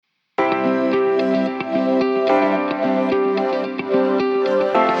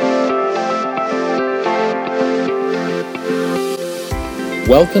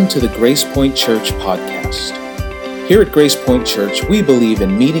Welcome to the Grace Point Church podcast. Here at Grace Point Church, we believe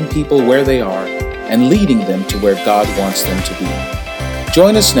in meeting people where they are and leading them to where God wants them to be.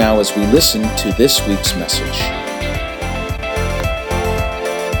 Join us now as we listen to this week's message.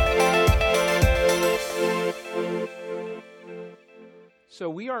 So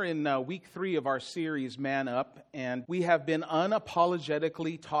we are in week 3 of our series, Man Up, and we have been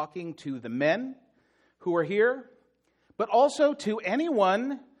unapologetically talking to the men who are here, but also to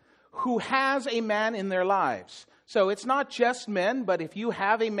anyone who has a man in their lives. So it's not just men, but if you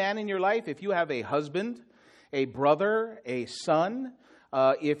have a man in your life, if you have a husband, a brother, a son,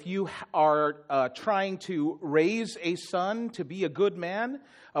 if you are trying to raise a son to be a good man,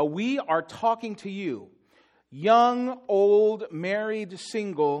 we are talking to you. Young, old, married,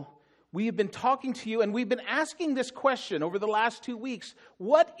 single, we have been talking to you and we've been asking this question over the last 2 weeks.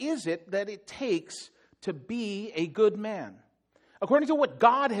 What is it that it takes to be a good man? According to what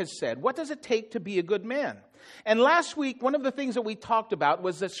God has said, what does it take to be a good man? And last week, one of the things that we talked about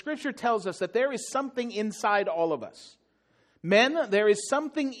was that Scripture tells us that there is something inside all of us. Men, there is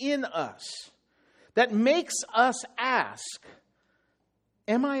something in us that makes us ask,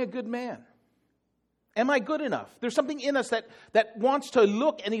 am I a good man? Am I good enough? There's something in us that wants to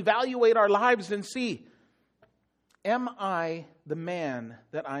look and evaluate our lives and see, am I the man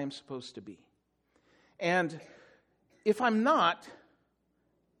that I am supposed to be? And if I'm not,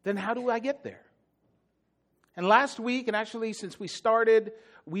 then how do I get there? And last week, and actually since we started,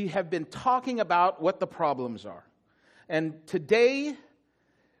 we have been talking about what the problems are. And today,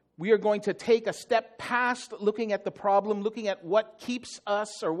 we are going to take a step past looking at the problem, looking at what keeps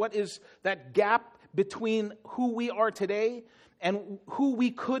us, or what is that gap between who we are today and who we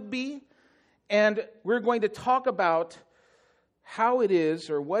could be. And we're going to talk about how it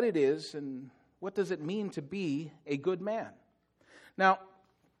is, or what it is, and what does it mean to be a good man. Now,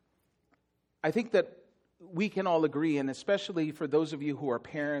 I think that we can all agree, and especially for those of you who are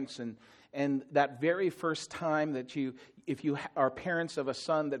parents, and that very first time that if you are parents of a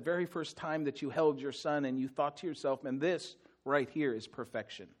son, that very first time that you held your son and you thought to yourself, man, this right here is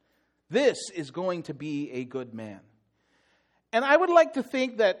perfection. This is going to be a good man. And I would like to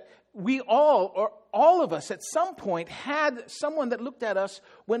think that we all, or all of us at some point, had someone that looked at us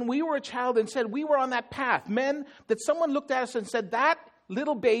when we were a child and said we were on that path. Men, that someone looked at us and said that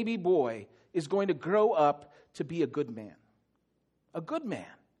little baby boy is going to grow up to be a good man. A good man.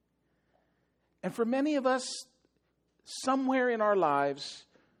 And for many of us, somewhere in our lives,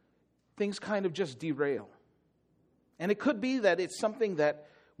 things kind of just derail. And it could be that it's something that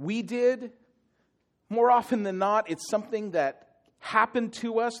we did. More often than not, it's something that happened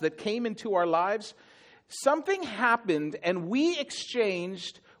to us, that came into our lives. Something happened and we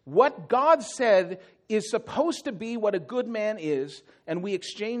exchanged what God said is supposed to be what a good man is, and we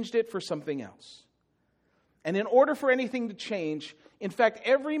exchanged it for something else. And in order for anything to change, in fact,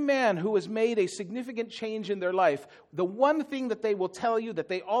 every man who has made a significant change in their life, the one thing that they will tell you that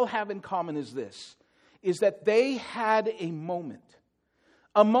they all have in common is this, is that they had a moment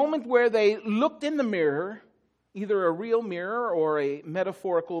where they looked in the mirror, either a real mirror or a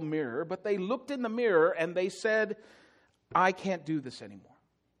metaphorical mirror, but they looked in the mirror and they said, I can't do this anymore.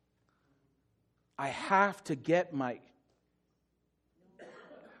 I have to get my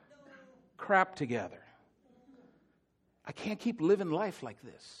crap together. I can't keep living life like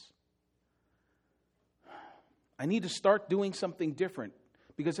this. I need to start doing something different.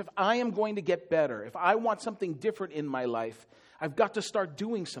 Because if I am going to get better, if I want something different in my life, I've got to start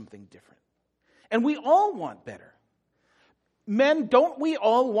doing something different. And we all want better. Men, don't we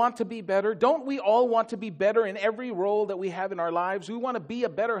all want to be better? Don't we all want to be better in every role that we have in our lives? We want to be a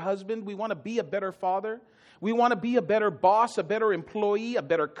better husband. We want to be a better father. We want to be a better boss, a better employee, a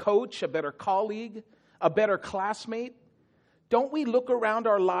better coach, a better colleague, a better classmate. Don't we look around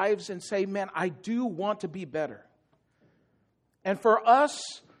our lives and say, man, I do want to be better? And for us,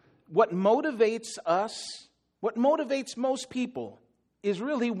 what motivates most people is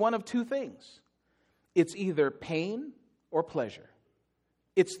really one of two things. It's either pain or pleasure.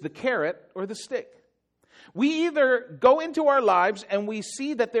 It's the carrot or the stick. We either go into our lives and we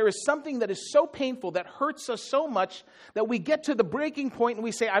see that there is something that is so painful, that hurts us so much, that we get to the breaking point and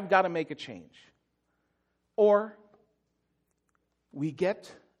we say, I've got to make a change. Or we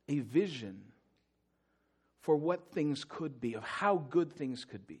get a vision for what things could be, of how good things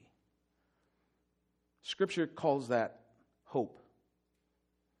could be. Scripture calls that hope.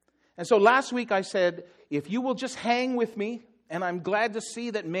 And so last week I said, if you will just hang with me, and I'm glad to see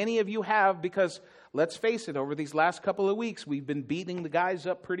that many of you have, because let's face it, over these last couple of weeks, we've been beating the guys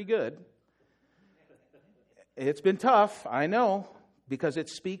up pretty good. It's been tough, I know. because it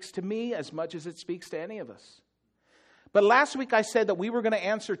speaks to me as much as it speaks to any of us. But last week I said that we were going to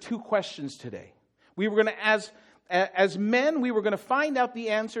answer two questions today. We were going to, as men, we were going to find out the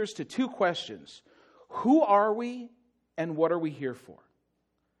answers to two questions. Who are we and what are we here for?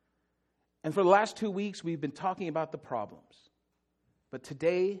 And for the last 2 weeks, we've been talking about the problems. But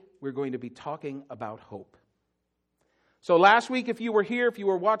today, we're going to be talking about hope. So last week, if you were here, if you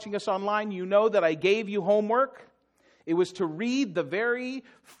were watching us online, you know that I gave you homework. It was to read the very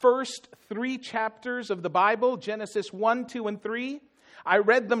first 3 chapters of the Bible, Genesis 1, 2, and 3. I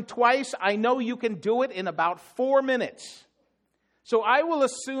read them twice. I know you can do it in about 4 minutes. So I will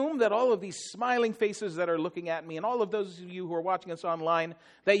assume that all of these smiling faces that are looking at me and all of those of you who are watching us online,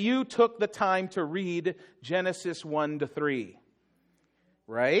 that you took the time to read Genesis 1 to 3.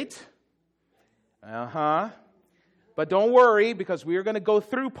 Right? But don't worry, because we are going to go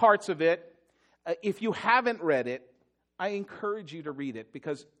through parts of it. If you haven't read it, I encourage you to read it,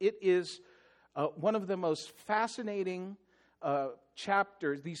 because it is one of the most fascinating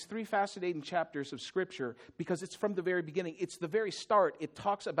chapters, these 3 fascinating chapters of Scripture, because it's from the very beginning. It's the very start. It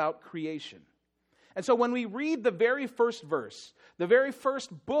talks about creation. And so when we read the very first verse, the very first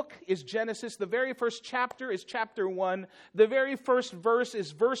book is Genesis, the very first chapter is chapter 1, the very first verse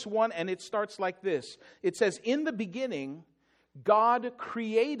is verse 1, and it starts like this. It says, "In the beginning, God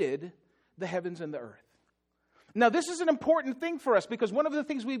created the heavens and the earth." Now, this is an important thing for us, because one of the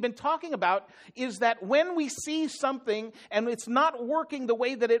things we've been talking about is that when we see something and it's not working the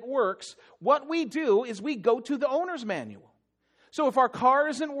way that it works, what we do is we go to the owner's manual. So if our car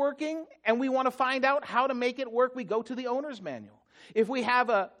isn't working and we want to find out how to make it work, we go to the owner's manual. If we have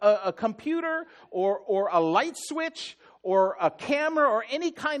a computer or a light switch or a camera or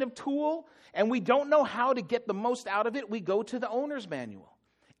any kind of tool and we don't know how to get the most out of it, we go to the owner's manual.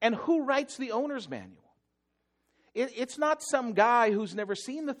 And who writes the owner's manual? It's not some guy who's never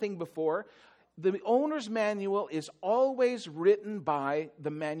seen the thing before. The owner's manual is always written by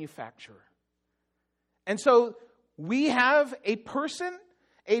the manufacturer. And so we have a person,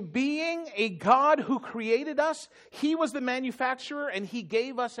 a being, a God who created us. He was the manufacturer, and He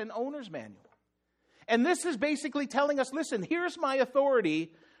gave us an owner's manual. And this is basically telling us, listen, here's my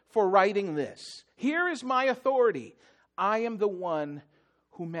authority for writing this. Here is my authority. I am the one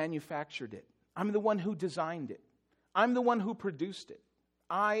who manufactured it. I'm the one who designed it. I'm the one who produced it.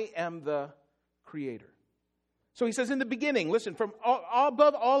 I am the creator. So he says in the beginning, listen, from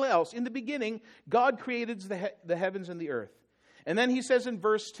above all else, in the beginning, God created the heavens and the earth. And then he says in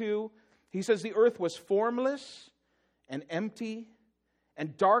verse 2, he says the earth was formless and empty,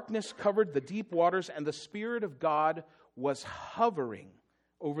 and darkness covered the deep waters, and the Spirit of God was hovering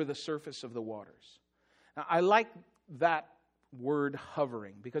over the surface of the waters. Now, I like that word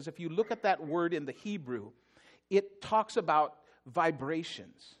hovering, because if you look at that word in the Hebrew, it talks about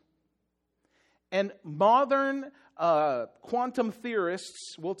vibrations. And modern quantum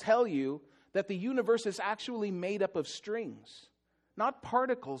theorists will tell you that the universe is actually made up of strings. Not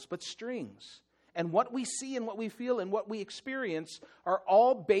particles, but strings. And what we see and what we feel and what we experience are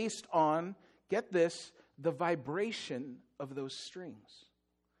all based on, get this, the vibration of those strings.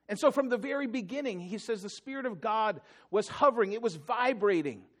 And so from the very beginning, he says the Spirit of God was hovering. It was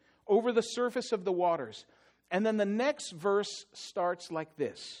vibrating over the surface of the waters. And then the next verse starts like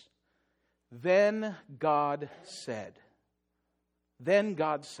this. Then God said. Then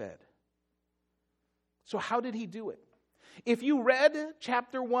God said. So how did He do it? If you read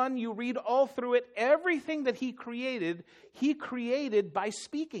chapter 1, you read all through it, everything that He created by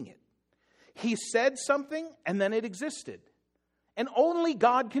speaking it. He said something and then it existed. And only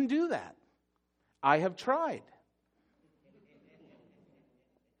God can do that. I have tried.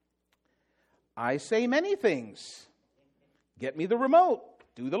 I say many things. Get me the remote.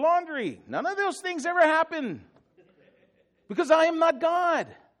 Do the laundry. None of those things ever happen. Because I am not God.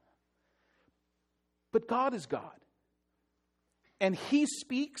 But God is God. And He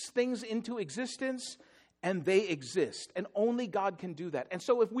speaks things into existence, and they exist. And only God can do that. And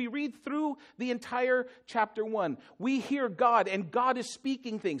so if we read through the entire chapter 1, we hear God, and God is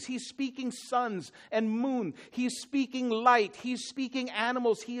speaking things. He's speaking suns and moon. He's speaking light. He's speaking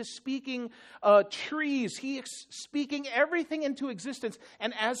animals. He is speaking trees. He is speaking everything into existence.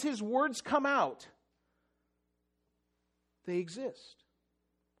 And as His words come out, they exist.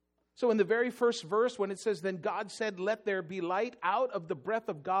 So in the very first verse, when it says, then God said, let there be light, out of the breath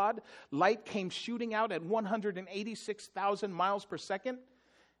of God, light came shooting out at 186,000 miles per second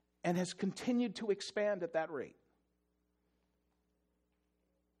and has continued to expand at that rate.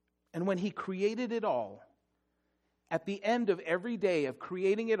 And when He created it all, at the end of every day of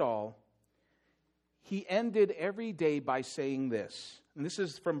creating it all, he ended every day by saying this. And this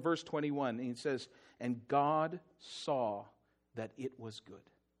is from verse 21. And he says, and God saw that it was good.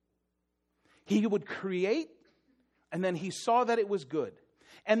 He would create, and then he saw that it was good.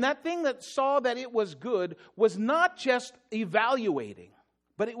 And that thing that saw that it was good was not just evaluating,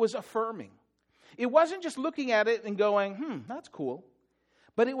 but it was affirming. It wasn't just looking at it and going, that's cool.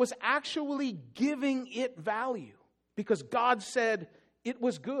 But it was actually giving it value because God said it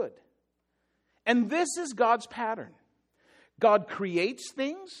was good. And this is God's pattern. God creates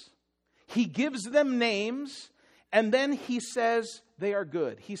things, He gives them names, and then He says they are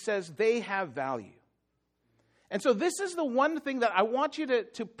good. He says they have value. And so this is the one thing that I want you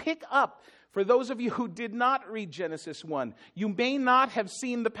to pick up for those of you who did not read Genesis 1. You may not have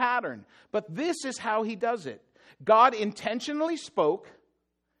seen the pattern, but this is how He does it. God intentionally spoke,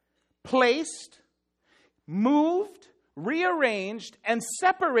 placed, moved, rearranged, and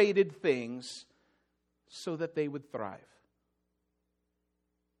separated things so that they would thrive.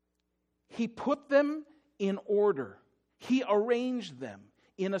 He put them in order. He arranged them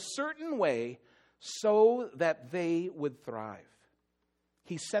in a certain way so that they would thrive.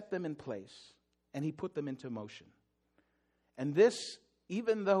 He set them in place and He put them into motion. And this,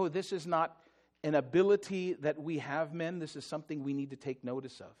 even though this is not an ability that we have, men, this is something we need to take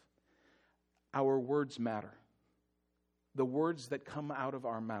notice of. Our words matter. The words that come out of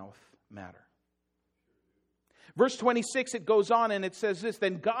our mouth matter. Verse 26, it goes on and it says this,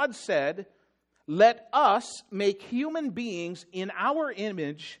 then God said, let us make human beings in our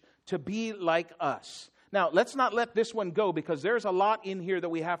image to be like us. Now, let's not let this one go because there's a lot in here that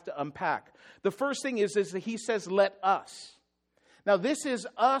we have to unpack. The first thing is that He says, let us. Now, this is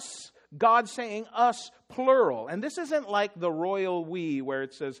us, God saying us, plural. And this isn't like the royal we where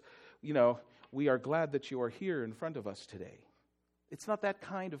it says, we are glad that you are here in front of us today. It's not that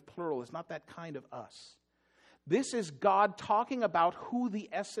kind of plural. It's not that kind of us. This is God talking about who the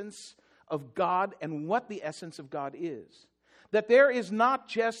essence of God and what the essence of God is. That there is not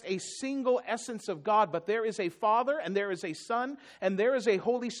just a single essence of God, but there is a Father, and there is a Son, and there is a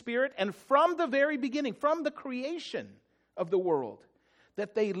Holy Spirit. And from the very beginning, from the creation of the world,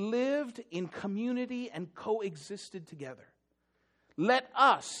 that they lived in community and coexisted together. Let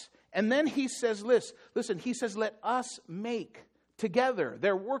us, and then He says, listen, He says, let us make together.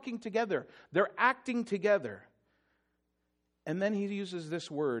 They're working together. They're acting together. And then He uses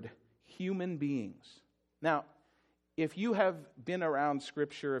this word, human beings. Now, if you have been around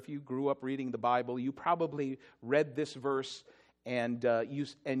Scripture, if you grew up reading the Bible, you probably read this verse, and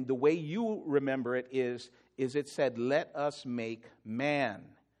the way you remember it is it said, "Let us make man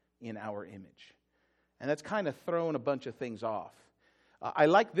in our image," and that's kind of thrown a bunch of things off. I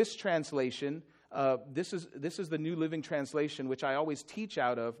like this translation. This is the New Living Translation, which I always teach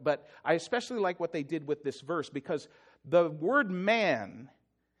out of, but I especially like what they did with this verse because the word man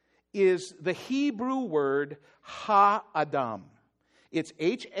is the Hebrew word ha-adam. It's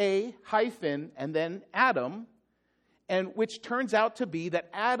H-A hyphen and then Adam, and which turns out to be that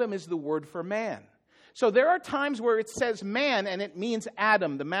Adam is the word for man. So there are times where it says man and it means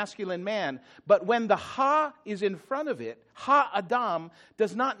Adam, the masculine man. But when the ha is in front of it, ha-adam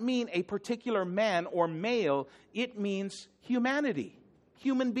does not mean a particular man or male. It means humanity,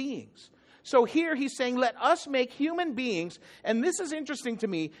 human beings. So here He's saying, let us make human beings. And this is interesting to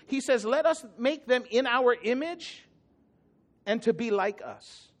me. He says, let us make them in our image and to be like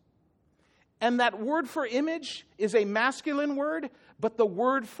us. And that word for image is a masculine word, but the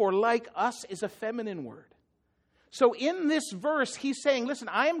word for like us is a feminine word. So in this verse, He's saying, listen,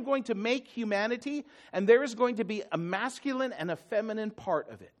 I am going to make humanity, and there is going to be a masculine and a feminine part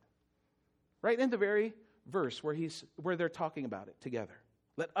of it. Right in the very verse where they're talking about it together.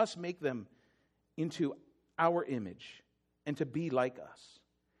 Let us make them into our image and to be like us.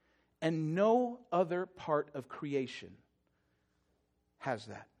 And no other part of creation has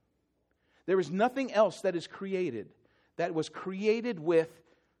that. There is nothing else that is created that was created with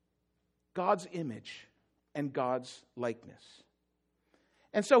God's image and God's likeness.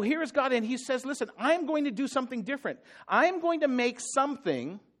 And so here is God, and He says, listen, I'm going to do something different. I'm going to make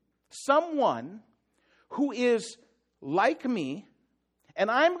someone who is like me, and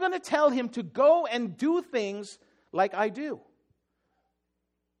I'm going to tell him to go and do things like I do.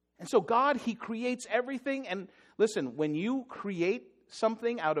 And so God, He creates everything. And listen, when you create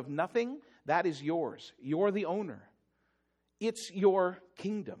something out of nothing, that is yours. You're the owner. It's your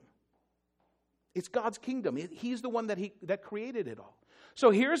kingdom. It's God's kingdom. He's the one that created it all. So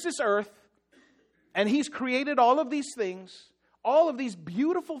here's this earth, and He's created all of these things, all of these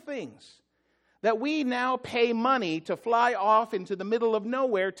beautiful things that we now pay money to fly off into the middle of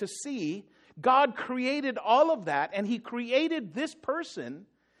nowhere to see. God created all of that, and He created this person.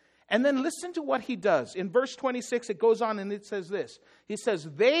 And then listen to what He does. In verse 26, it goes on and it says this. He says,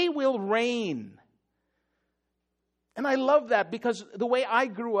 they will reign. And I love that, because the way I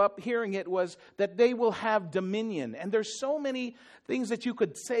grew up hearing it was that they will have dominion. And there's so many things that you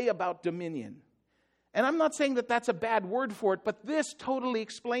could say about dominion. And I'm not saying that that's a bad word for it, but this totally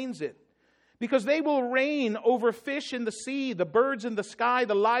explains it. Because they will reign over fish in the sea, the birds in the sky,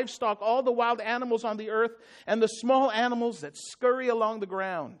 the livestock, all the wild animals on the earth, and the small animals that scurry along the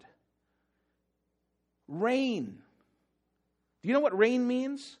ground. Reign. Do you know what reign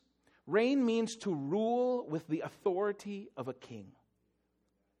means? Reign means to rule with the authority of a king.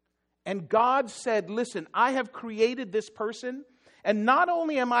 And God said, listen, I have created this person, and not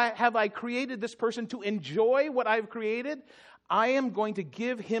only have I created this person to enjoy what I've created, I am going to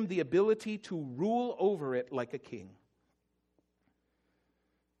give him the ability to rule over it like a king.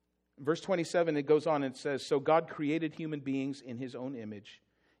 Verse 27, it goes on and says, so God created human beings in His own image.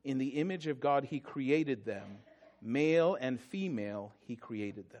 In the image of God He created them. Male and female He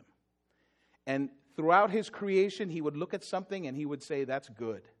created them. And throughout His creation, He would look at something and He would say, that's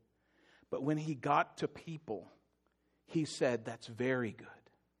good. But when He got to people, He said, that's very good.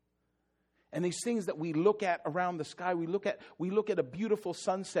 And these things that we look at around the sky, we look at a beautiful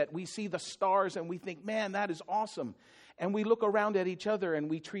sunset, we see the stars and we think, man, that is awesome. And we look around at each other and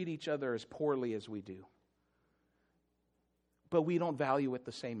we treat each other as poorly as we do. But we don't value it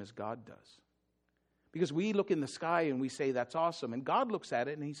the same as God does. Because we look in the sky and we say, that's awesome. And God looks at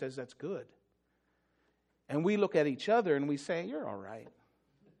it and He says, that's good. And we look at each other and we say, you're all right.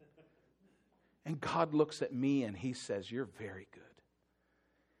 And God looks at me and He says, you're very good.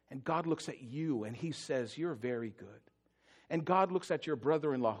 And God looks at you and He says, you're very good. And God looks at your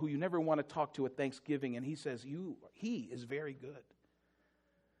brother-in-law who you never want to talk to at Thanksgiving and He says, he is very good.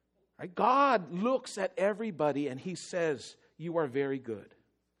 Right? God looks at everybody and He says, you are very good.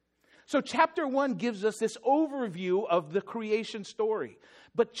 So chapter 1 gives us this overview of the creation story.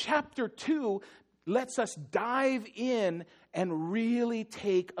 But chapter 2 lets us dive in and really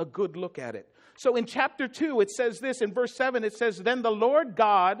take a good look at it. So in chapter 2, it says this, in verse 7, it says, then the Lord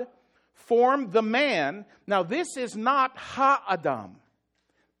God formed the man. Now this is not ha-adam.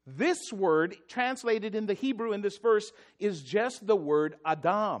 This word, translated in the Hebrew in this verse, is just the word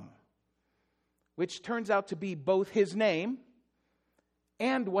Adam, which turns out to be both his name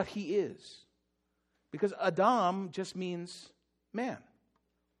and what he is. Because Adam just means man.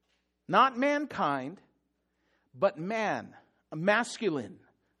 Not mankind, but man, masculine,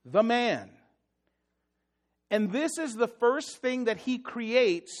 the man. And this is the first thing that He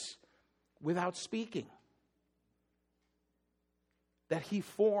creates without speaking. That He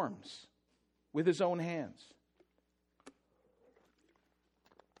forms with His own hands.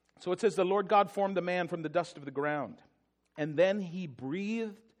 So it says, the Lord God formed the man from the dust of the ground. And then He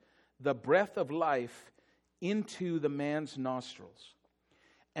breathed the breath of life into the man's nostrils.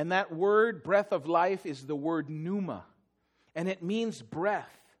 And that word, breath of life, is the word pneuma. And it means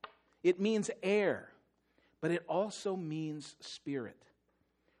breath. It means air. But it also means spirit.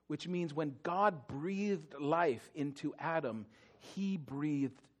 Which means when God breathed life into Adam, He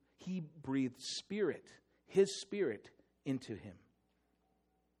breathed spirit, His spirit, into him.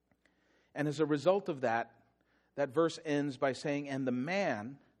 And as a result of that verse ends by saying, and the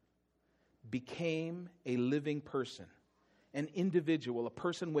man became a living person, an individual, a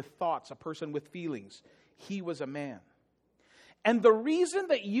person with thoughts, a person with feelings. He was a man. And the reason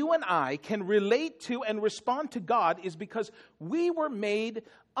that you and I can relate to and respond to God is because we were made,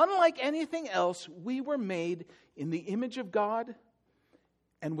 unlike anything else, we were made in the image of God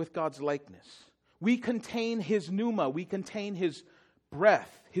and with God's likeness. We contain His pneuma, we contain His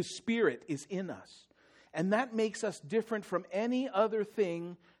breath, His spirit is in us. And that makes us different from any other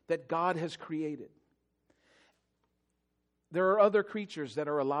thing that God has created. There are other creatures that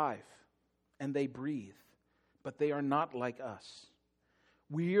are alive and they breathe, but they are not like us.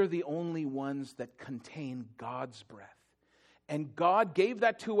 We are the only ones that contain God's breath. And God gave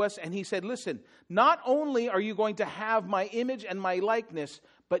that to us and He said, listen, not only are you going to have my image and my likeness,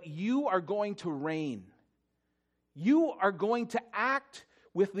 but you are going to reign. You are going to act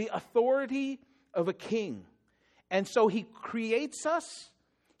with the authority of a king. And so He creates us,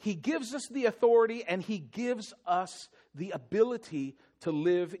 He gives us the authority, and He gives us the ability to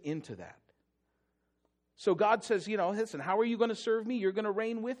live into that. So God says, listen, how are you going to serve me? You're going to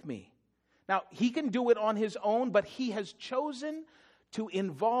reign with me. Now, He can do it on His own, but He has chosen to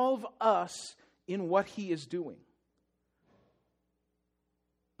involve us in what He is doing.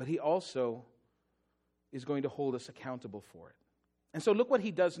 But He also is going to hold us accountable for it. And so look what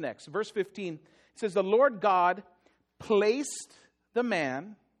he does next. Verse 15, it says, the Lord God placed the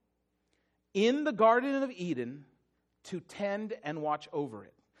man in the Garden of Eden to tend and watch over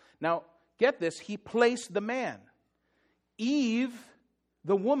it. Now, get this, he placed the man. Eve,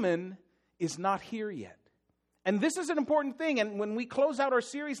 the woman, is not here yet. And this is an important thing, and when we close out our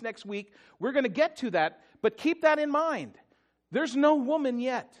series next week, we're going to get to that, but keep that in mind. There's no woman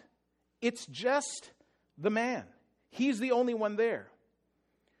yet. It's just the man. He's the only one there.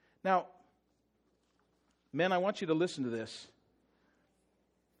 Now, men, I want you to listen to this,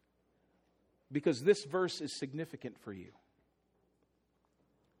 because this verse is significant for you.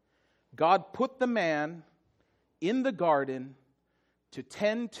 God put the man in the garden to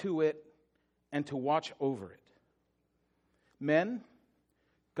tend to it and to watch over it. Men,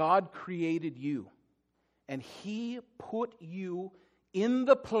 God created you, and He put you in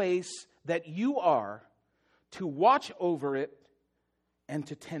the place that you are to watch over it and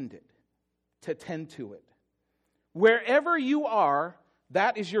to tend to it. Wherever you are,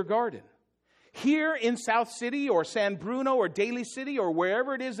 that is your garden. Here in South City or San Bruno or Daly City or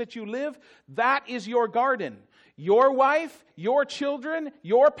wherever it is that you live, that is your garden. Your wife, your children,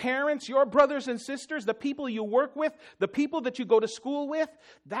 your parents, your brothers and sisters, the people you work with, the people that you go to school with,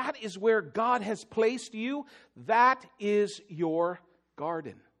 that is where God has placed you. That is your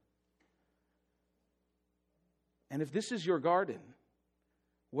garden. And if this is your garden,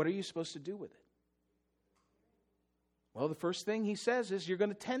 what are you supposed to do with it? Well, the first thing he says is you're going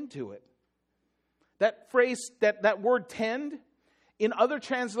to tend to it. That phrase, that word tend, in other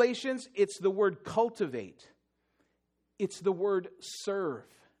translations, it's the word cultivate. It's the word serve.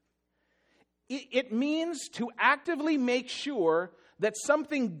 It means to actively make sure that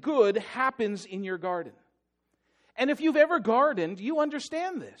something good happens in your garden. And if you've ever gardened, you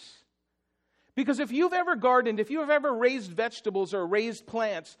understand this. Because if you've ever gardened, if you have ever raised vegetables or raised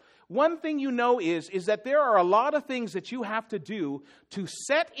plants, one thing you know is that there are a lot of things that you have to do to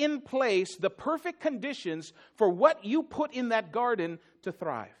set in place the perfect conditions for what you put in that garden to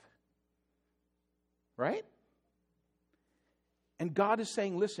thrive. Right? And God is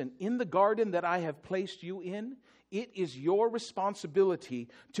saying, listen, in the garden that I have placed you in, it is your responsibility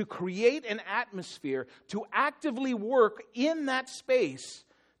to create an atmosphere, to actively work in that space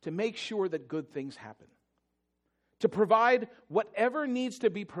to make sure that good things happen. To provide whatever needs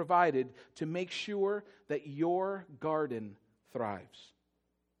to be provided to make sure that your garden thrives.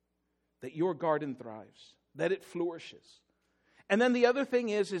 That your garden thrives. That it flourishes. And then the other thing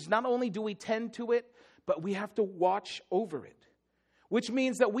is not only do we tend to it, but we have to watch over it. Which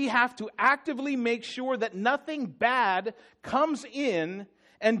means that we have to actively make sure that nothing bad comes in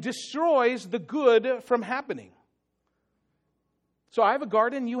and destroys the good from happening. So I have a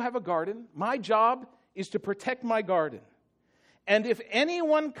garden, you have a garden. My job is to protect my garden. And if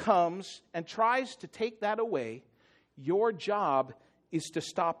anyone comes and tries to take that away, your job is to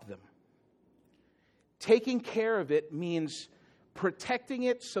stop them. Taking care of it means protecting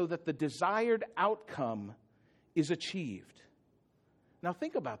it so that the desired outcome is achieved. Now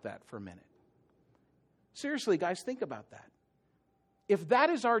think about that for a minute. Seriously, guys, think about that. If that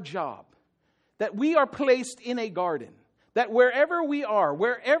is our job, that we are placed in a garden, that wherever we are,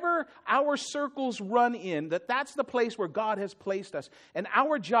 wherever our circles run in, that's the place where God has placed us, and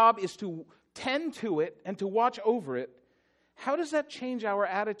our job is to tend to it and to watch over it, how does that change our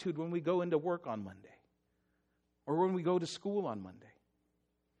attitude when we go into work on Monday? Or when we go to school on Monday?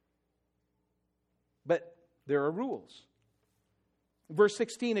 But there are rules. Verse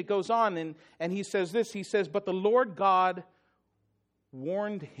 16, it goes on, and he says this, he says, but the Lord God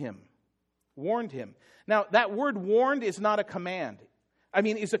warned him. Warned him. Now, that word warned is not a command.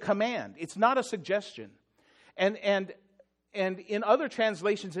 It's a command. It's not a suggestion. And in other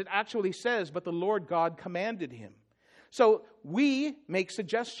translations, it actually says, but the Lord God commanded him. So we make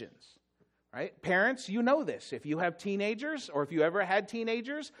suggestions, right? Parents, you know this. If you have teenagers, or if you ever had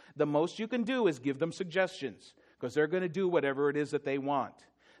teenagers, the most you can do is give them suggestions, because they're going to do whatever it is that they want.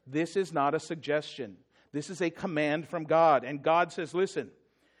 This is not a suggestion. This is a command from God. And God says, listen,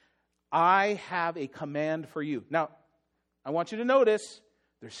 I have a command for you. Now, I want you to notice,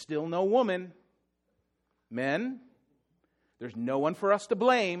 there's still no woman. Men, there's no one for us to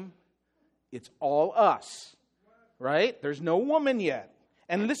blame. It's all us, right? There's no woman yet.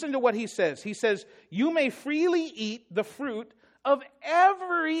 And listen to what he says. He says, you may freely eat the fruit of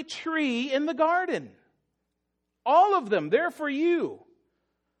every tree in the garden. All of them, they're for you.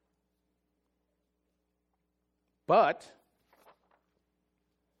 But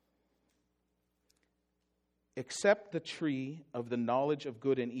except the tree of the knowledge of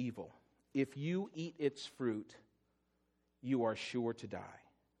good and evil, if you eat its fruit, you are sure to die.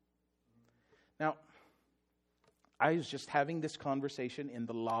 Now, I was just having this conversation in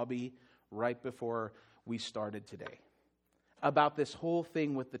the lobby right before we started today about this whole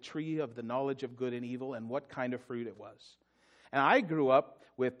thing with the tree of the knowledge of good and evil and what kind of fruit it was. And I grew up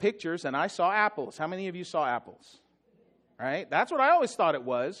with pictures and I saw apples. How many of you saw apples? Right? That's what I always thought it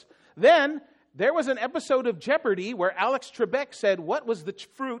was. Then there was an episode of Jeopardy where Alex Trebek said, what was the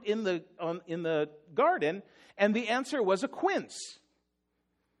fruit in the garden? And the answer was a quince,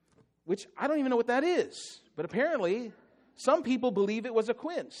 which I don't even know what that is. But apparently, some people believe it was a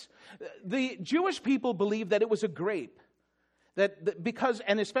quince. The Jewish people believe that it was a grape.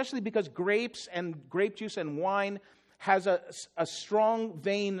 Especially because grapes and grape juice and wine has a strong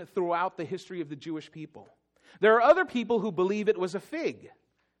vein throughout the history of the Jewish people. There are other people who believe it was a fig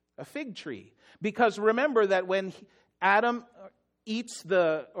tree. Because remember that when Adam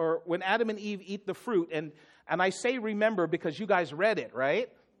and Eve eat the fruit, and I say remember because you guys read it, right?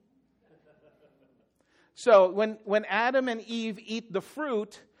 So when Adam and Eve eat the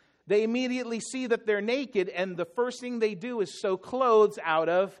fruit, they immediately see that they're naked, and the first thing they do is sew clothes out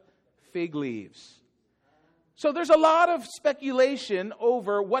of fig leaves. So there's a lot of speculation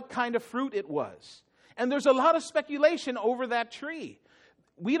over what kind of fruit it was. And there's a lot of speculation over that tree.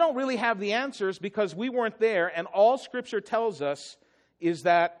 We don't really have the answers because we weren't there, and all Scripture tells us is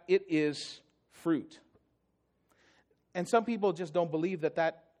that it is fruit. And some people just don't believe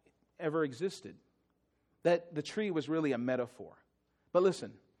that ever existed, that the tree was really a metaphor. But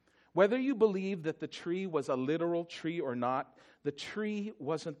listen, whether you believe that the tree was a literal tree or not, the tree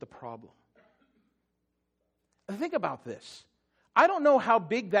wasn't the problem. Think about this. I don't know how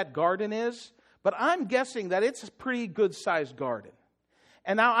big that garden is, but I'm guessing that it's a pretty good-sized garden.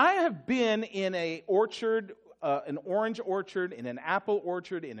 And now I have been in an orchard, an orange orchard, in an apple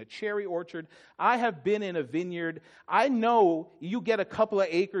orchard, in a cherry orchard. I have been in a vineyard. I know you get a couple of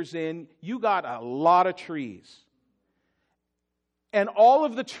acres in, you got a lot of trees. And all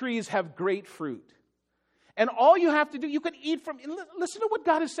of the trees have great fruit. And all you have to do, you can eat from, listen to what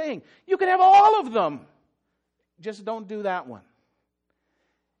God is saying. You can have all of them. Just don't do that one.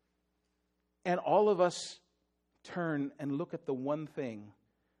 And all of us turn and look at the one thing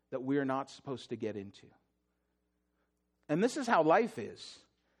that we're not supposed to get into. And this is how life is.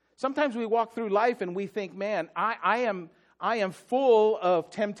 Sometimes we walk through life and we think, man, I am full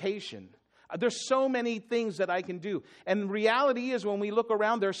of temptation. There's so many things that I can do. And reality is when we look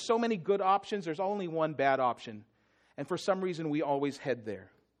around, there's so many good options. There's only one bad option. And for some reason, we always head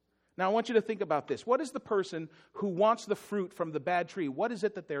there. Now, I want you to think about this. What is the person who wants the fruit from the bad tree? What is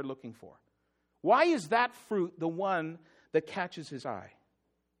it that they're looking for? Why is that fruit the one that catches his eye?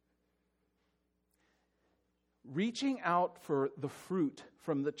 Reaching out for the fruit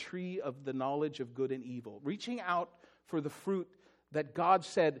from the tree of the knowledge of good and evil. Reaching out for the fruit that God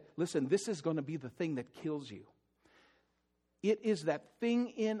said, listen, this is going to be the thing that kills you. It is that thing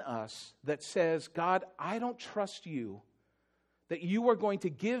in us that says, God, I don't trust you that you are going to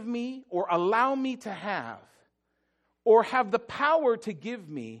give me or allow me to have or have the power to give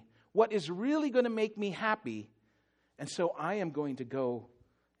me what is really going to make me happy. And so I am going to go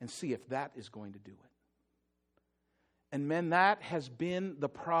and see if that is going to do it. And men, that has been the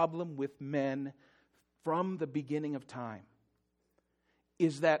problem with men from the beginning of time.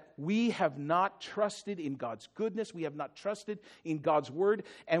 Is that we have not trusted in God's goodness. We have not trusted in God's word.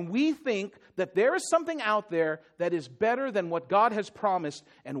 And we think that there is something out there that is better than what God has promised.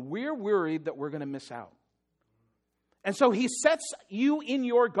 And we're worried that we're going to miss out. And so He sets you in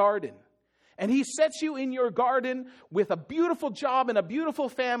your garden. And He sets you in your garden with a beautiful job and a beautiful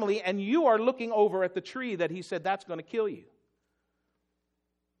family. And you are looking over at the tree that He said that's going to kill you.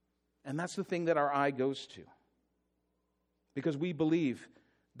 And that's the thing that our eye goes to. Because we believe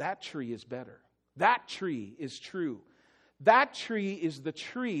that tree is better. That tree is true. That tree is the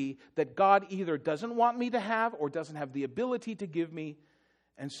tree that God either doesn't want me to have or doesn't have the ability to give me.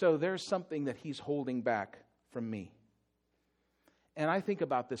 And so there's something that He's holding back from me. And I think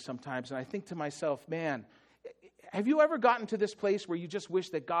about this sometimes and I think to myself, man, have you ever gotten to this place where you just wish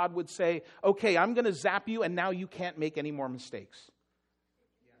that God would say, okay, I'm going to zap you and now you can't make any more mistakes?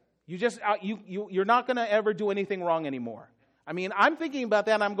 You're not going to ever do anything wrong anymore. I mean, I'm thinking about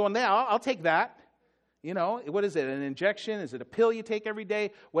that and I'm going, yeah, I'll take that. You know, what is it? An injection? Is it a pill you take every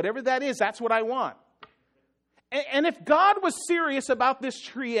day? Whatever that is, that's what I want. And if God was serious about this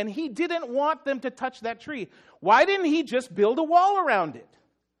tree and He didn't want them to touch that tree, why didn't He just build a wall around it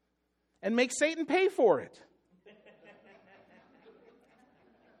and make Satan pay for it?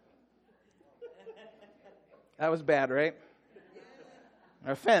 That was bad, right?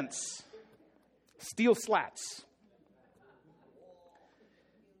 A fence. Steel slats.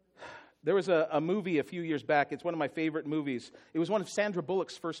 There was a movie a few years back. It's one of my favorite movies. It was one of Sandra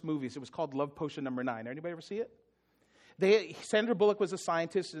Bullock's first movies. It was called Love Potion No. 9. Anybody ever see it? Sandra Bullock was a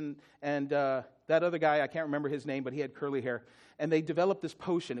scientist, and that other guy, I can't remember his name, but he had curly hair. And they developed this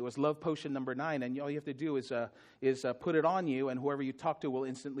potion. It was Love Potion No. 9, and all you have to do is put it on you, and whoever you talk to will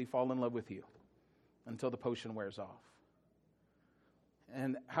instantly fall in love with you until the potion wears off.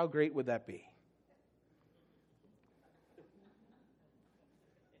 And how great would that be?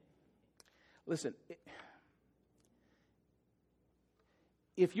 Listen,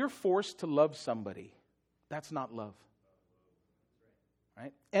 if you're forced to love somebody, that's not love.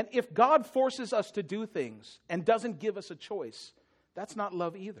 Right? And if God forces us to do things and doesn't give us a choice, that's not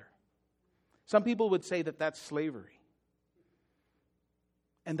love either. Some people would say that that's slavery.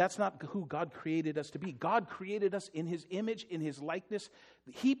 And that's not who God created us to be. God created us in His image, in His likeness.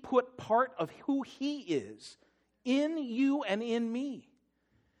 He put part of who He is in you and in me.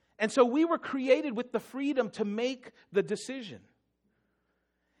 And so we were created with the freedom to make the decision.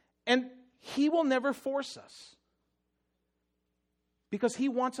 And He will never force us. Because He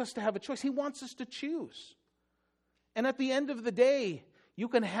wants us to have a choice. He wants us to choose. And at the end of the day, you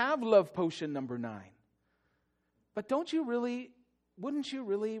can have Love Potion No. 9. But wouldn't you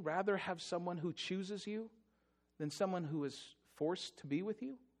really rather have someone who chooses you than someone who is forced to be with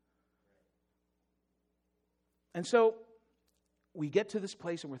you? And so we get to this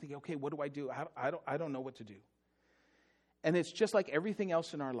place and we're thinking, okay, what do I do? I don't know what to do. And it's just like everything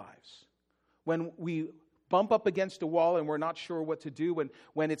else in our lives. When we bump up against a wall and we're not sure what to do,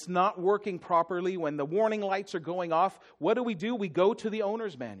 when it's not working properly, when the warning lights are going off, what do? We go to the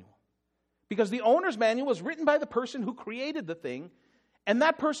owner's manual. Because the owner's manual was written by the person who created the thing, and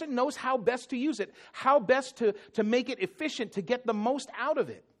that person knows how best to use it, how best to make it efficient, to get the most out of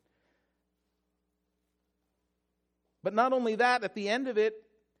it. But not only that, at the end of it,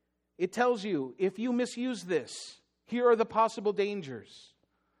 it tells you, if you misuse this, here are the possible dangers: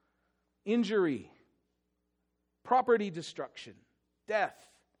 injury, property destruction, death.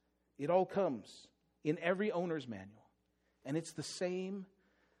 It all comes in every owner's manual. And it's the same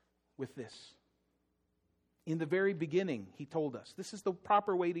with this. In the very beginning, He told us, this is the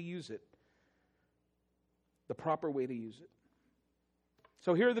proper way to use it. The proper way to use it.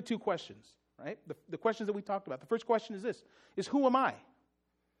 So here are the two questions, right? The questions that we talked about. The first question is this, is who am I?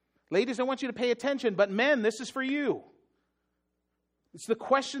 Ladies, I want you to pay attention, but men, this is for you. It's the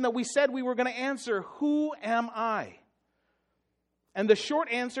question that we said we were going to answer. Who am I? And the short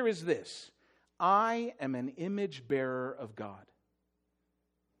answer is this: I am an image bearer of God.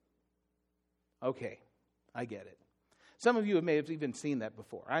 Okay, I get it. Some of you may have even seen that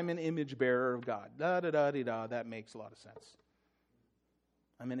before. I'm an image bearer of God. Da-da-da-dee-da. That makes a lot of sense.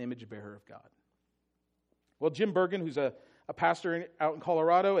 I'm an image bearer of God. Well, Jim Bergen, who's a pastor out in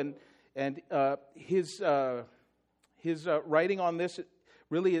Colorado, and his writing on this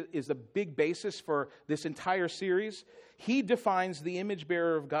really is a big basis for this entire series. He defines the image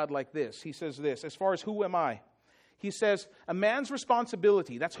bearer of God like this. He says this, as far as who am I? He says, a man's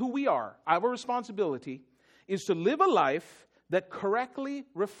responsibility, that's who we are, our responsibility, is to live a life that correctly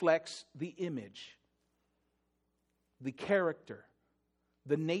reflects the image, the character,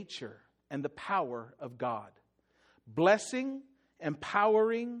 the nature, and the power of God. Blessing,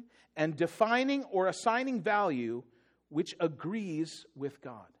 empowering, and defining or assigning value which agrees with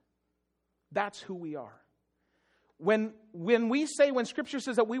God. That's who we are. When Scripture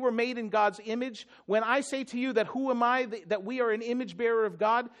says that we were made in God's image, when I say to you that who am I, that we are an image bearer of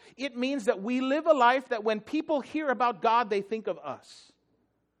God, it means that we live a life that when people hear about God, they think of us.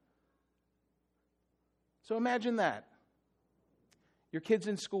 So imagine that. Your kid's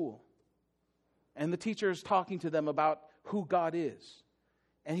in school, and the teacher is talking to them about who God is.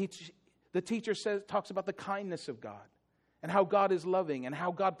 And the teacher talks about the kindness of God, and how God is loving, and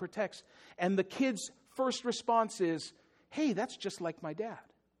how God protects. And the kid's first response is, hey, that's just like my dad.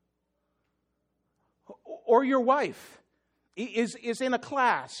 Or your wife is in a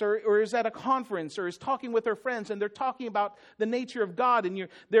class or is at a conference or is talking with her friends, and they're talking about the nature of God, and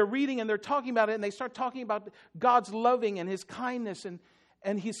they're reading and they're talking about it, and they start talking about God's loving and His kindness,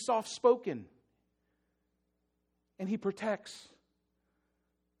 and He's soft-spoken and He protects.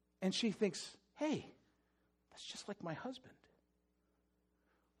 And she thinks, hey, that's just like my husband.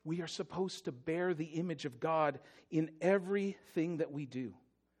 We are supposed to bear the image of God in everything that we do.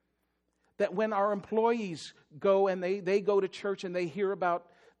 That when our employees go and they go to church and they hear about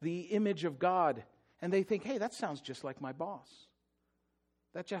the image of God, and they think, hey, that sounds just like my boss.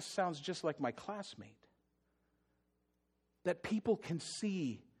 That just sounds just like my classmate. That people can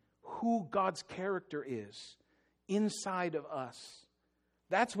see who God's character is inside of us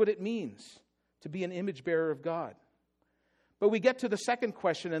That's what it means to be an image bearer of God. But we get to the second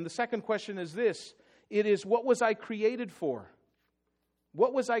question, and the second question is this. It is, what was I created for?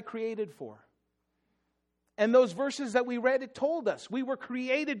 What was I created for? And those verses that we read, it told us we were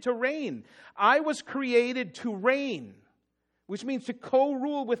created to reign. I was created to reign, which means to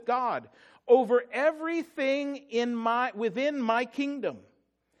co-rule with God over everything within my kingdom.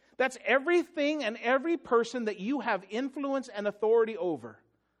 That's everything and every person that you have influence and authority over.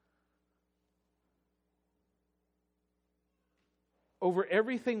 Over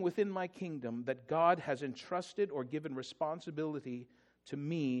everything within my kingdom that God has entrusted or given responsibility to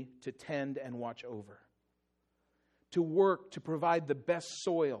me to tend and watch over. To work to provide the best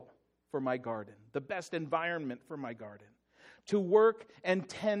soil for my garden, the best environment for my garden. To work and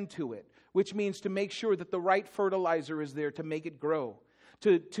tend to it, which means to make sure that the right fertilizer is there to make it grow.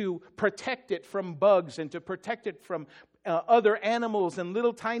 To protect it from bugs and to protect it from other animals and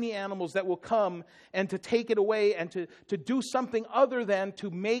little tiny animals that will come and to take it away and to do something other than to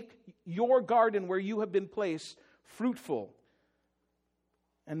make your garden where you have been placed fruitful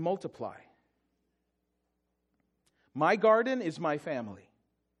and multiply. My garden is my family.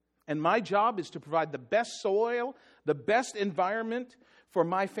 And my job is to provide the best soil, the best environment for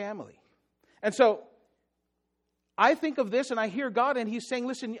my family. And so I think of this and I hear God and He's saying,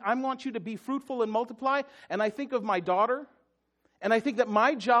 listen, I want you to be fruitful and multiply. And I think of my daughter. And I think that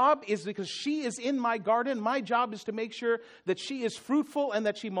my job is, because she is in my garden, my job is to make sure that she is fruitful and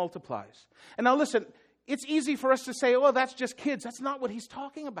that she multiplies. And now listen, it's easy for us to say, oh, that's just kids. That's not what He's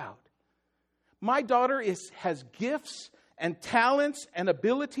talking about. My daughter has gifts and talents and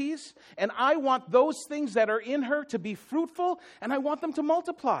abilities, and I want those things that are in her to be fruitful, and I want them to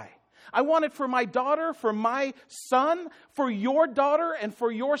multiply. I want it for my daughter, for my son, for your daughter, and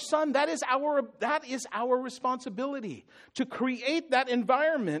for your son. That is our responsibility, to create that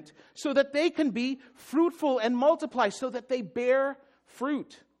environment so that they can be fruitful and multiply, so that they bear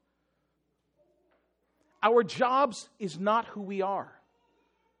fruit. Our jobs is not who we are.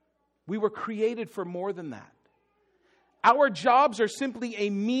 We were created for more than that. Our jobs are simply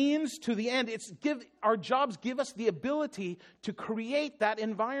a means to the end. Our jobs give us the ability to create that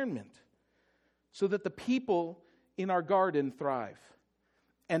environment so that the people in our garden thrive.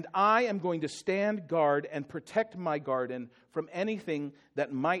 And I am going to stand guard and protect my garden from anything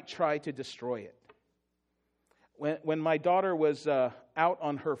that might try to destroy it. When my daughter was out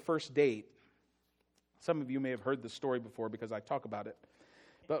on her first date, some of you may have heard the story before because I talk about it.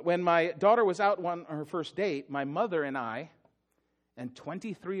 But when my daughter was out on her first date, my mother and I and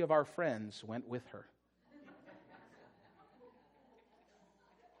 23 of our friends went with her.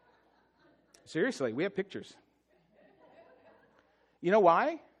 Seriously, we have pictures. You know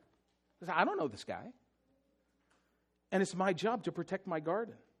why? Because I don't know this guy. And it's my job to protect my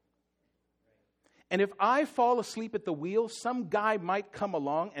garden. And if I fall asleep at the wheel, some guy might come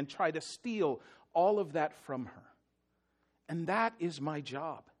along and try to steal all of that from her. And that is my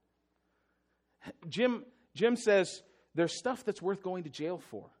job. Jim says there's stuff that's worth going to jail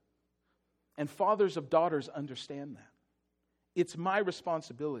for. And fathers of daughters understand that. It's my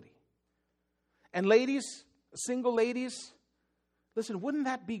responsibility. And ladies, single ladies, listen, wouldn't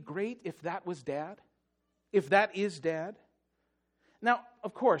that be great if that was dad? If that is dad? Now,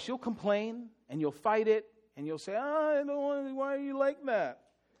 of course, you'll complain and you'll fight it and you'll say, I don't want, why are you like that?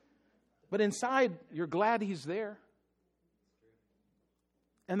 But inside, you're glad he's there.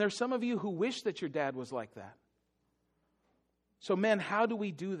 And there's some of you who wish that your dad was like that. So men, how do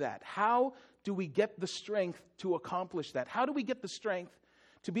we do that? How do we get the strength to accomplish that? How do we get the strength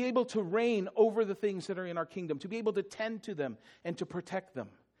to be able to reign over the things that are in our kingdom, to be able to tend to them and to protect them?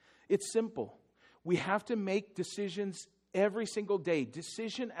 It's simple. We have to make decisions every single day,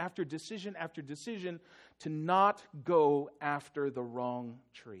 decision after decision after decision, to not go after the wrong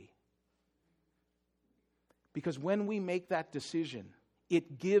tree. Because when we make that decision,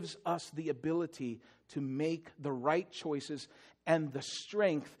 it gives us the ability to make the right choices and the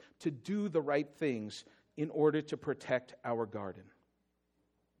strength to do the right things in order to protect our garden.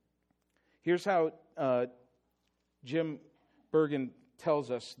 Here's how Jim Bergen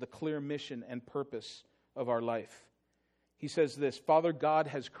tells us the clear mission and purpose of our life. He says this: Father God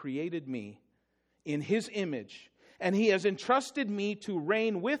has created me in His image, and He has entrusted me to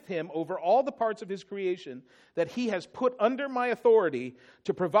reign with Him over all the parts of His creation that He has put under my authority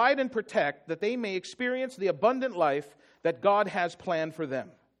to provide and protect, that they may experience the abundant life that God has planned for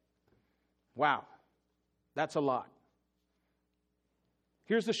them. Wow, that's a lot.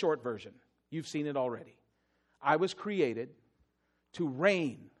 Here's the short version. You've seen it already. I was created to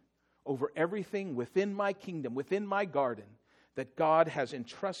reign over everything within my kingdom, within my garden, that God has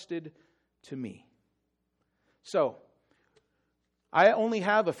entrusted to me. So, I only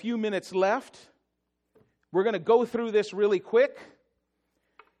have a few minutes left. We're going to go through this really quick.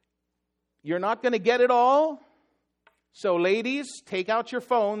 You're not going to get it all. So ladies, take out your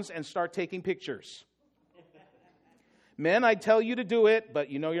phones and start taking pictures. Men, I tell you to do it, but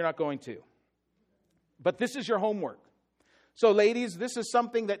you know you're not going to. But this is your homework. So ladies, this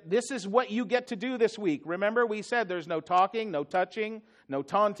is what you get to do this week. Remember, we said there's no talking, no touching, no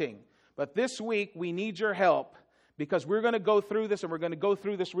taunting. But this week, we need your help because we're going to go through this, and we're going to go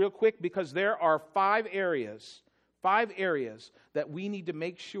through this real quick because there are 5 areas that we need to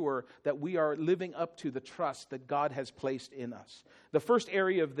make sure that we are living up to the trust that God has placed in us. The first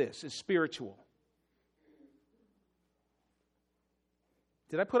area of this is spiritual.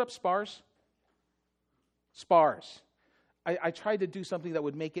 Did I put up SPARS? SPARS. I tried to do something that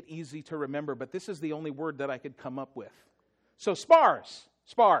would make it easy to remember, but this is the only word that I could come up with. So SPARS.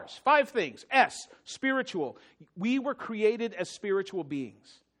 5 things. S, spiritual. We were created as spiritual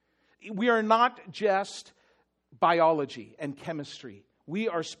beings. We are not just biology and chemistry. We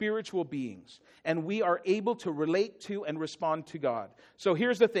are spiritual beings, and we are able to relate to and respond to God. So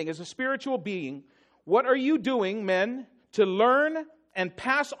here's the thing. As a spiritual being, what are you doing, men, to learn and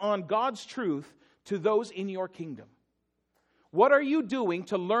pass on God's truth to those in your kingdom? What are you doing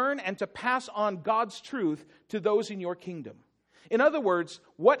to learn and to pass on God's truth to those in your kingdom? In other words,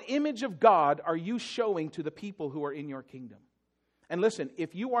 what image of God are you showing to the people who are in your kingdom? And listen,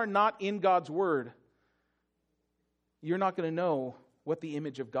 if you are not in God's Word, you're not going to know what the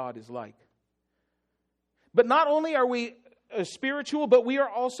image of God is like. But not only are we spiritual, but we are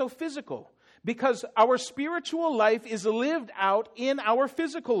also physical. Because our spiritual life is lived out in our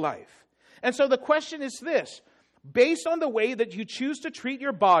physical life. And so the question is this. Based on the way that you choose to treat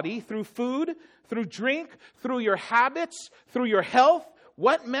your body through food, through drink, through your habits, through your health,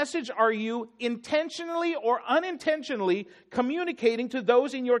 what message are you intentionally or unintentionally communicating to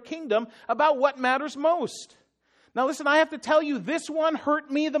those in your kingdom about what matters most? Now listen, I have to tell you, this one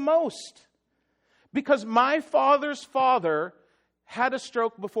hurt me the most. Because my father's father had a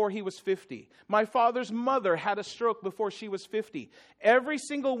stroke before he was 50. My father's mother had a stroke before she was 50. Every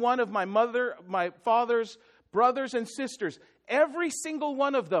single one of my father's brothers and sisters, every single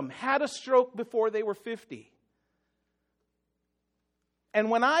one of them had a stroke before they were 50. And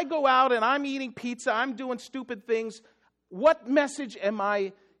when I go out and I'm eating pizza, I'm doing stupid things, what message am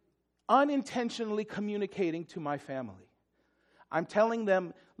I unintentionally communicating to my family? I'm telling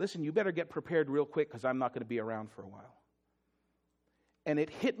them, listen, you better get prepared real quick because I'm not going to be around for a while. And it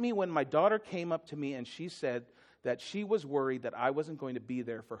hit me when my daughter came up to me and she said that she was worried that I wasn't going to be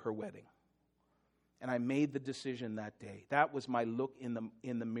there for her wedding. And I made the decision that day. That was my look in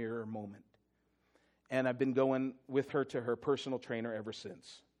the mirror moment. And I've been going with her to her personal trainer ever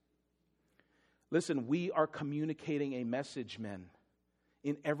since. Listen, we are communicating a message, men,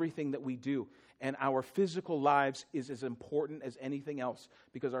 in everything that we do. And our physical lives is as important as anything else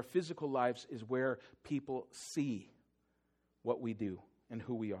because our physical lives is where people see what we do and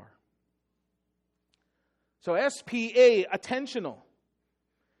who we are. So SPA, attentional.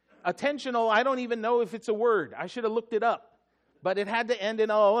 Attentional, I don't even know if it's a word. I should have looked it up. But it had to end in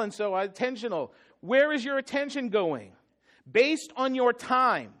O, and so attentional. Where is your attention going? Based on your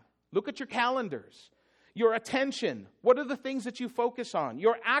time. Look at your calendars. Your attention. What are the things that you focus on?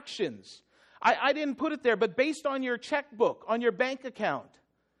 Your actions. I didn't put it there, but based on your checkbook, on your bank account.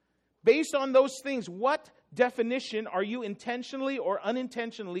 Based on those things, what definition are you intentionally or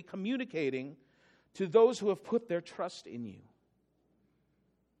unintentionally communicating to those who have put their trust in you?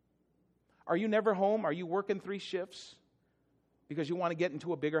 Are you never home? Are you working 3 shifts because you want to get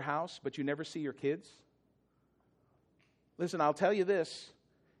into a bigger house, but you never see your kids? Listen, I'll tell you this.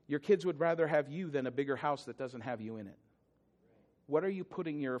 Your kids would rather have you than a bigger house that doesn't have you in it. What are you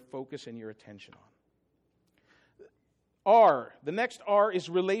putting your focus and your attention on? R, the next R is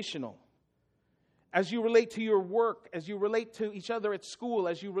relational. As you relate to your work, as you relate to each other at school,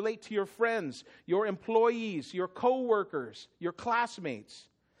 as you relate to your friends, your employees, your co-workers, your classmates,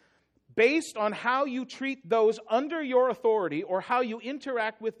 based on how you treat those under your authority or how you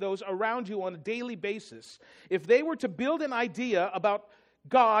interact with those around you on a daily basis, if they were to build an idea about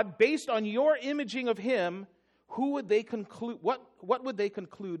God based on your imaging of Him, who would they conclude? What would they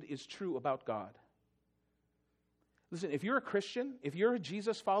conclude is true about God? Listen, if you're a Christian, if you're a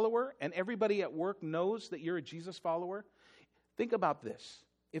Jesus follower, and everybody at work knows that you're a Jesus follower, think about this.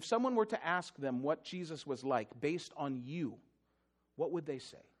 If someone were to ask them what Jesus was like based on you, what would they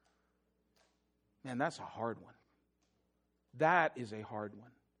say? Man, that's a hard one. That is a hard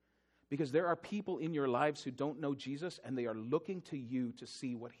one. Because there are people in your lives who don't know Jesus, and they are looking to you to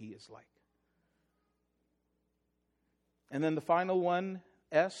see what he is like. And then the final one,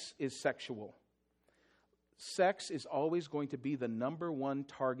 S, is sexual. Sex is always going to be the number one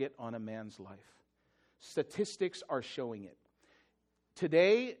target on a man's life. Statistics are showing it.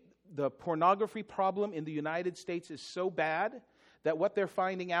 Today, the pornography problem in the United States is so bad that what they're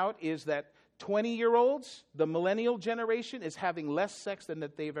finding out is that 20-year-olds, the millennial generation, is having less sex than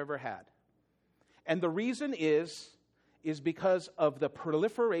that they've ever had. And the reason is because of the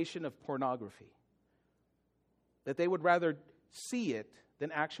proliferation of pornography. That they would rather see it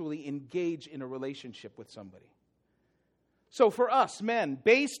than actually engage in a relationship with somebody. So for us, men,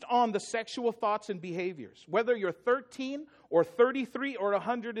 based on the sexual thoughts and behaviors, whether you're 13 or 33 or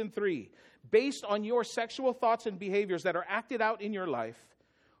 103, based on your sexual thoughts and behaviors that are acted out in your life,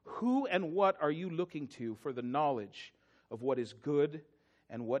 who and what are you looking to for the knowledge of what is good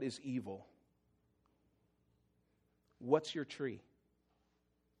and what is evil? What's your tree?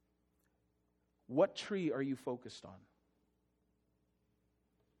 What tree are you focused on?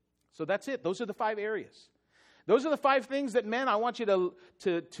 So that's it. Those are the 5 areas. Those are the 5 things that, men, I want you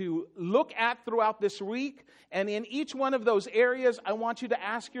to look at throughout this week. And in each one of those areas, I want you to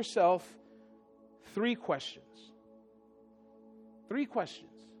ask yourself 3 questions. 3 questions.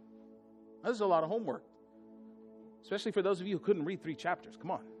 Now, this is a lot of homework, especially for those of you who couldn't read 3 chapters.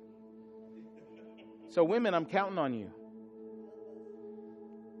 Come on. So women, I'm counting on you.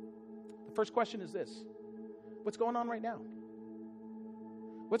 The first question is this. What's going on right now?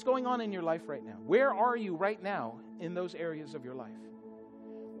 What's going on in your life right now? Where are you right now in those areas of your life?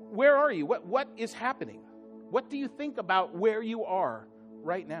 Where are you? What is happening? What do you think about where you are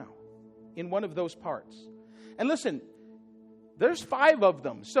right now in one of those parts? And listen, there's 5 of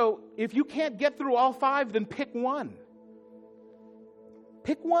them. So if you can't get through all 5, then pick one.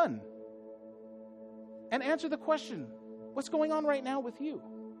 Pick one. And answer the question, what's going on right now with you?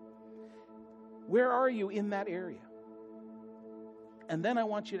 Where are you in that area? And then I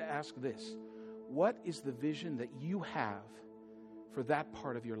want you to ask this. What is the vision that you have for that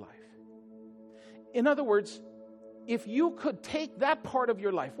part of your life? In other words, if you could take that part of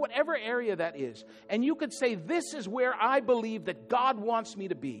your life, whatever area that is, and you could say, this is where I believe that God wants me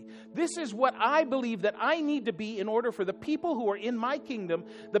to be. This is what I believe that I need to be in order for the people who are in my kingdom,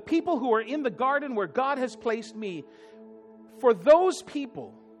 the people who are in the garden where God has placed me. For those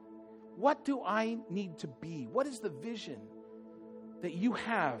people, what do I need to be? What is the vision that you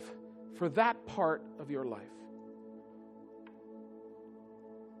have for that part of your life?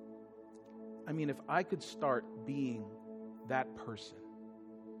 I mean, if I could start being that person,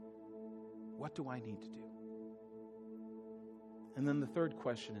 what do I need to do? And then the third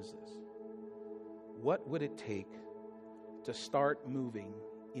question is this. What would it take to start moving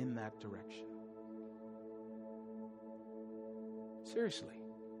in that direction? Seriously.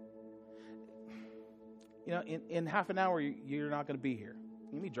 You know, in half an hour, you're not going to be here.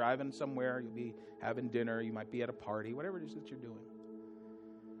 You'll be driving somewhere. You'll be having dinner. You might be at a party, whatever it is that you're doing.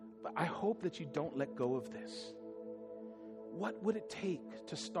 But I hope that you don't let go of this. What would it take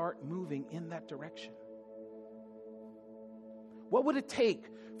to start moving in that direction? What would it take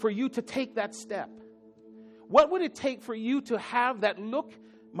for you to take that step? What would it take for you to have that look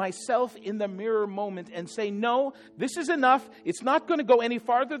myself in the mirror moment and say, no, this is enough. It's not going to go any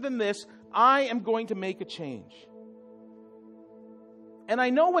farther than this. I am going to make a change. And I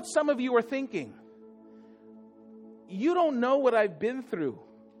know what some of you are thinking. You don't know what I've been through.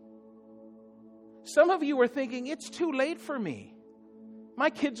 Some of you are thinking, it's too late for me. My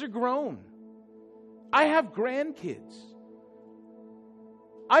kids are grown. I have grandkids.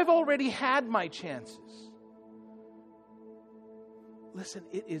 I've already had my chances. Listen,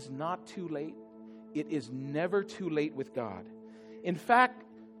 it is not too late. It is never too late with God. In fact,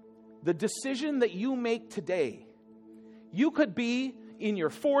 the decision that you make today, you could be in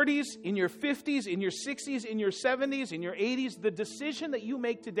your 40s, in your 50s, in your 60s, in your 70s, in your 80s. The decision that you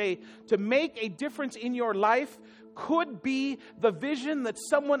make today to make a difference in your life could be the vision that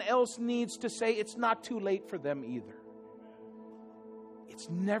someone else needs to say it's not too late for them either. It's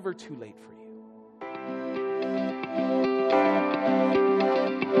never too late for you.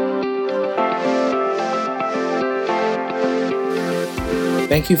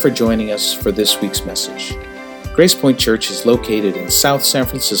 Thank you for joining us for this week's message. Grace Point Church is located in South San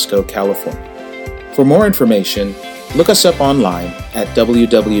Francisco, California. For more information, look us up online at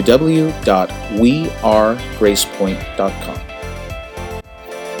www.wearegracepoint.com.